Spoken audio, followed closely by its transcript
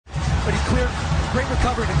but he cleared, great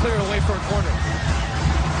recovery to clear it away for a corner.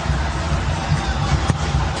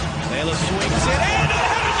 Vela swings it in,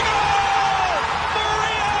 and here's a goal!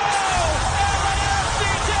 Murillo! LAFC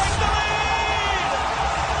take the lead!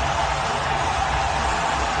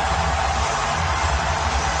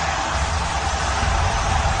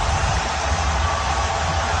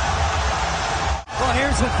 Well,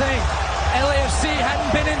 here's the thing. LAFC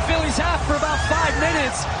hadn't been in Philly's half for about 5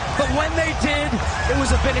 minutes, but when they did, it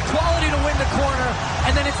was a bit of quality to win the corner,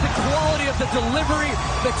 and then it's the quality of the delivery,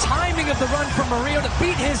 the timing of the run from Murillo to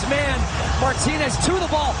beat his man, Martinez, to the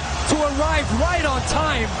ball, to arrive right on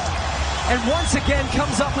time, and once again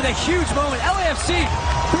comes up with a huge moment. LAFC,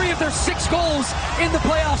 3 of their 6 goals in the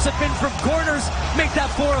playoffs have been from corners, make that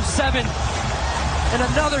 4 of 7, and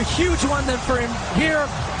another huge one then for him here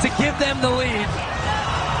to give them the lead.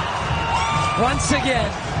 Once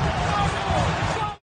again,